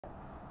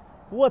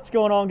What's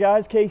going on,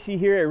 guys? Casey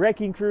here at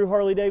Wrecking Crew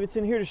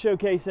Harley-Davidson, here to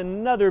showcase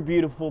another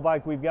beautiful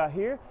bike we've got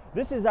here.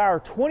 This is our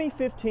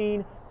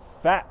 2015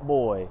 Fat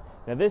Boy.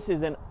 Now this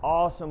is an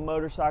awesome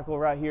motorcycle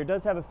right here. It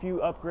does have a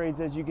few upgrades,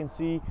 as you can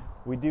see.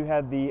 We do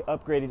have the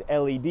upgraded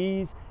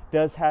LEDs,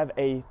 does have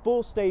a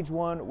full stage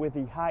 1 with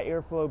the high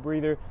airflow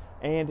breather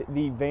and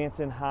the Vance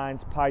 &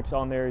 Hines pipes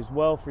on there as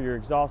well for your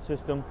exhaust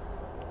system.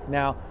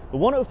 Now the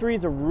 103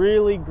 is a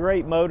really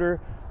great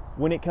motor.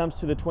 When it comes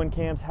to the twin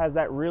cams, has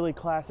that really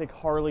classic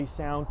Harley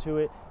sound to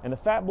it, and the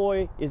Fat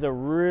Boy is a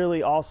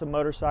really awesome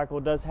motorcycle.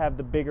 It does have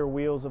the bigger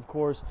wheels, of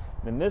course,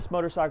 and this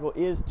motorcycle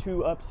is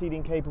 2-up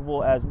seating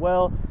capable as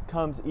well,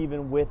 comes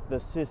even with the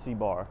sissy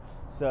bar.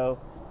 So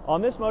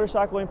on this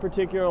motorcycle in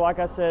particular, like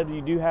I said,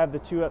 you do have the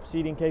 2-up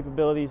seating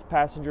capabilities,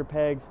 passenger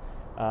pegs.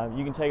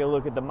 You can take a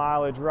look at the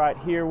mileage right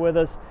here with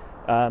us.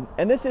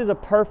 And this is a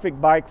perfect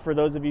bike for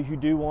those of you who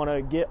do want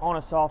to get on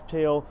a soft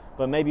tail,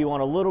 but maybe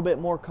want a little bit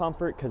more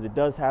comfort, because it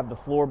does have the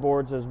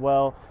floorboards as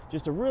well.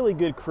 Just a really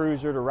good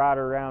cruiser to ride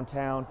around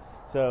town.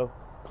 So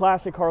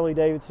classic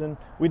Harley-Davidson.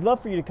 We'd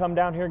love for you to come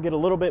down here and get a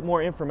little bit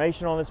more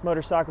information on this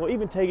motorcycle,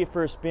 even take it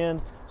for a spin.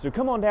 So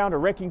come on down to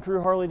Wrecking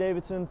Crew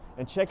Harley-Davidson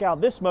and check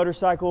out this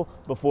motorcycle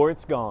before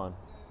it's gone.